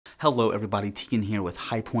Hello everybody, Teagan here with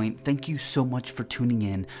High Point. Thank you so much for tuning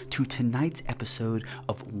in to tonight's episode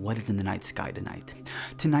of What is in the Night Sky Tonight.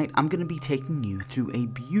 Tonight I'm going to be taking you through a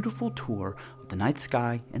beautiful tour of the night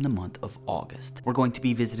sky in the month of August. We're going to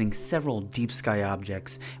be visiting several deep sky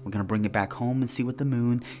objects. We're going to bring it back home and see what the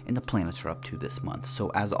moon and the planets are up to this month.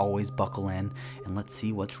 So as always, buckle in and let's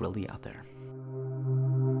see what's really out there.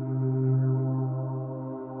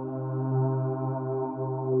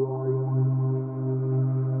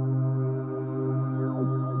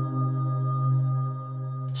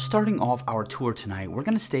 Starting off our tour tonight, we're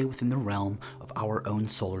going to stay within the realm of our own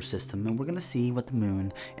solar system and we're going to see what the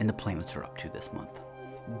moon and the planets are up to this month.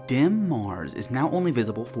 Dim Mars is now only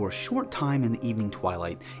visible for a short time in the evening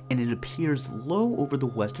twilight, and it appears low over the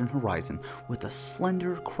western horizon with a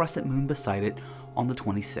slender crescent moon beside it on the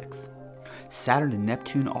 26th. Saturn and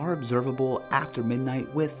Neptune are observable after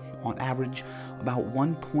midnight with, on average, about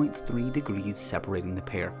 1.3 degrees separating the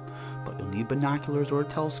pair, but you'll need binoculars or a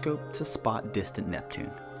telescope to spot distant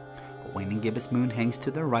Neptune. A waning gibbous moon hangs to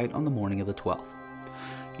their right on the morning of the 12th.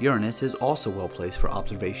 Uranus is also well placed for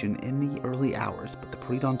observation in the early hours, but the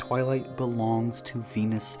pre-dawn twilight belongs to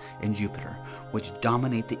Venus and Jupiter, which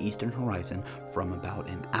dominate the eastern horizon from about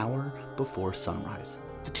an hour before sunrise.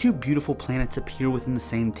 The two beautiful planets appear within the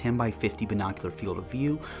same 10 by 50 binocular field of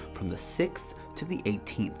view from the 6th to the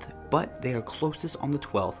 18th, but they are closest on the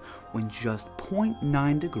 12th when just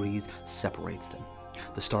 0.9 degrees separates them.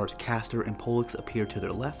 The stars Castor and Pollux appear to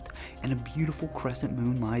their left, and a beautiful crescent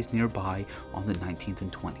moon lies nearby on the 19th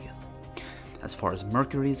and 20th. As far as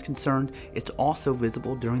Mercury is concerned, it's also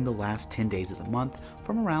visible during the last 10 days of the month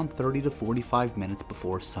from around 30 to 45 minutes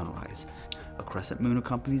before sunrise. A crescent moon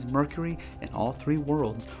accompanies Mercury and all three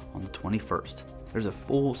worlds on the 21st. There's a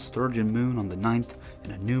full sturgeon moon on the 9th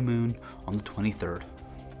and a new moon on the 23rd.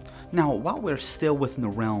 Now, while we're still within the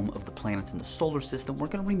realm of the planets in the solar system, we're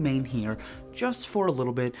going to remain here just for a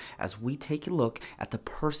little bit as we take a look at the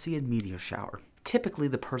Perseid meteor shower. Typically,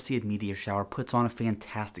 the Perseid meteor shower puts on a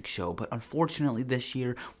fantastic show, but unfortunately this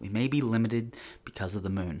year we may be limited because of the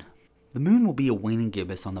moon. The moon will be a waning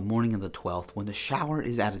gibbous on the morning of the 12th when the shower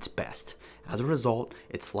is at its best. As a result,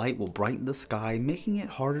 its light will brighten the sky, making it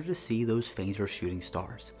harder to see those fainter shooting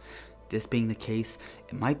stars. This being the case,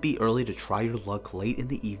 it might be early to try your luck late in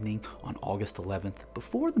the evening on August 11th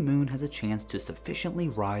before the moon has a chance to sufficiently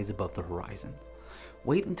rise above the horizon.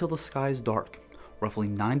 Wait until the sky is dark, roughly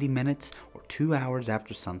 90 minutes or 2 hours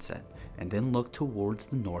after sunset, and then look towards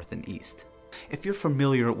the north and east. If you're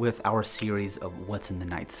familiar with our series of What's in the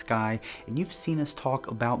Night Sky, and you've seen us talk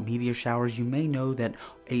about meteor showers, you may know that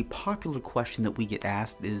a popular question that we get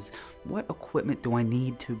asked is, what equipment do I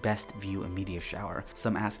need to best view a meteor shower?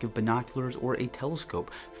 Some ask if binoculars or a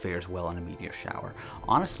telescope fares well in a meteor shower.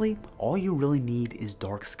 Honestly, all you really need is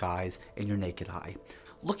dark skies and your naked eye.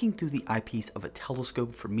 Looking through the eyepiece of a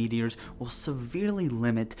telescope for meteors will severely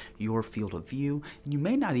limit your field of view, and you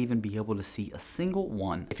may not even be able to see a single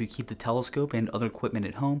one. If you keep the telescope and other equipment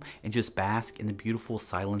at home and just bask in the beautiful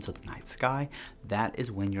silence of the night sky, that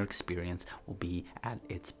is when your experience will be at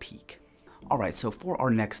its peak. Alright, so for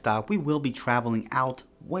our next stop, we will be traveling out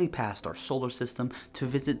way past our solar system to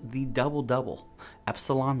visit the double-double,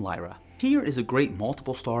 Epsilon Lyrae. Here is a great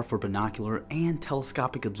multiple star for binocular and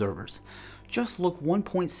telescopic observers. Just look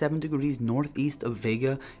 1.7 degrees northeast of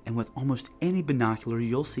Vega, and with almost any binocular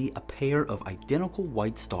you'll see a pair of identical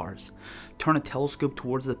white stars. Turn a telescope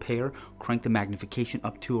towards the pair, crank the magnification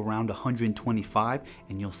up to around 125,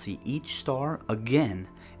 and you'll see each star, again,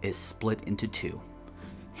 is split into two.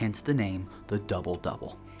 Hence the name, the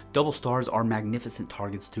double-double. Double stars are magnificent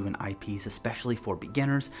targets to an eyepiece, especially for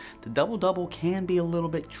beginners. The double-double can be a little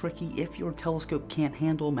bit tricky if your telescope can't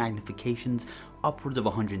handle magnifications upwards of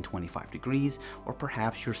 125 degrees, or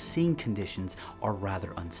perhaps your seeing conditions are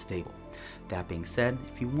rather unstable. That being said,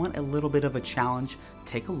 if you want a little bit of a challenge,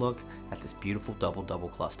 take a look at this beautiful double-double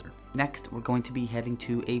cluster. Next, we're going to be heading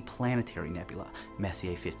to a planetary nebula,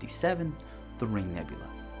 Messier 57, the Ring Nebula.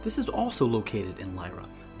 This is also located in Lyrae,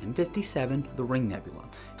 M57, the Ring Nebula.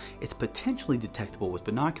 It's potentially detectable with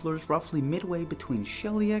binoculars roughly midway between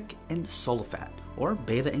Shelliac and Solifat, or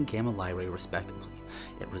Beta and Gamma Lyrae respectively.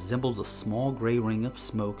 It resembles a small gray ring of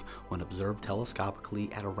smoke when observed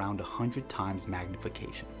telescopically at around 100 times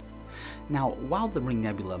magnification. Now, while the Ring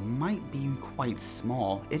Nebula might be quite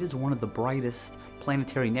small, it is one of the brightest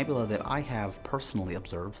planetary nebula that I have personally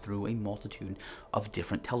observed through a multitude of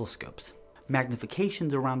different telescopes.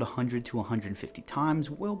 Magnifications around 100 to 150 times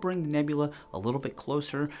will bring the nebula a little bit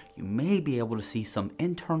closer. You may be able to see some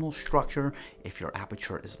internal structure if your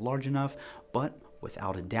aperture is large enough, but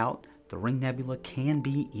without a doubt, the Ring Nebula can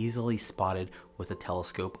be easily spotted with a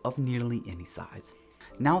telescope of nearly any size.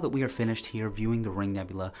 Now that we are finished here viewing the Ring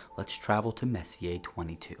Nebula, let's travel to Messier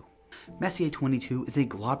 22. Messier 22 is a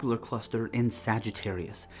globular cluster in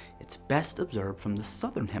Sagittarius. It's best observed from the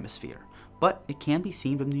southern hemisphere, but it can be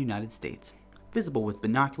seen from the United States. Visible with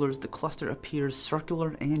binoculars, the cluster appears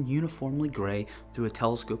circular and uniformly gray through a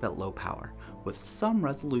telescope at low power, with some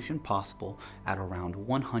resolution possible at around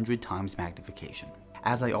 100 times magnification.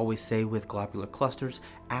 As I always say with globular clusters,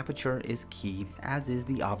 aperture is key, as is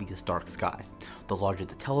the obvious dark skies. The larger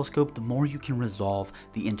the telescope, the more you can resolve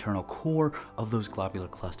the internal core of those globular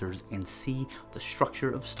clusters and see the structure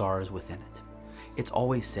of stars within it. It's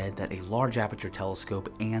always said that a large aperture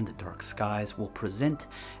telescope and dark skies will present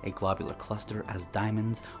a globular cluster as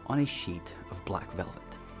diamonds on a sheet of black velvet.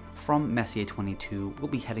 From Messier 22, we'll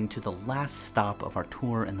be heading to the last stop of our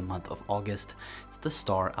tour in the month of August. It's the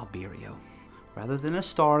star Albireo. Rather than a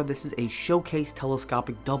star, this is a showcase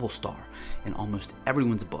telescopic double star in almost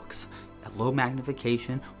everyone's books. At low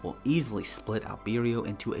magnification, we'll easily split Albireo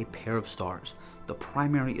into a pair of stars. The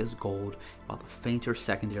primary is gold, while the fainter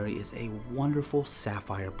secondary is a wonderful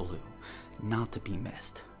sapphire blue, not to be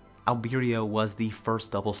missed. Albireo was the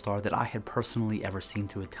first double star that I had personally ever seen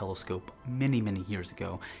through a telescope many years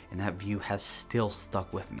ago, and that view has still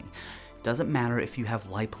stuck with me. Doesn't matter if you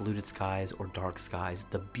have light polluted skies or dark skies,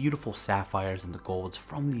 the beautiful sapphires and the golds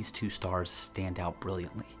from these two stars stand out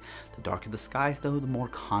brilliantly. The darker the skies though, the more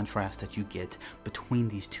contrast that you get between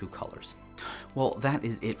these two colors. Well, that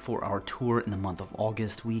is it for our tour in the month of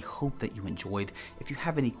August. We hope that you enjoyed. If you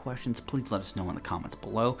have any questions, please let us know in the comments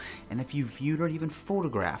below. And if you viewed or even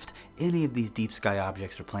photographed any of these deep sky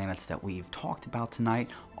objects or planets that we've talked about tonight,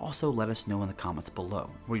 also let us know in the comments below.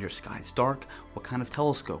 Were your skies dark? What kind of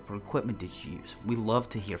telescope or equipment did you use? We love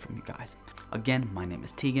to hear from you guys. Again, my name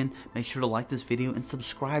is Teagan. Make sure to like this video and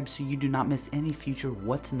subscribe so you do not miss any future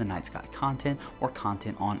What's in the Night Sky content or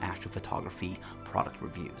content on astrophotography product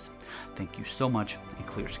reviews. Thank you so much, and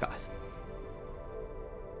clear skies.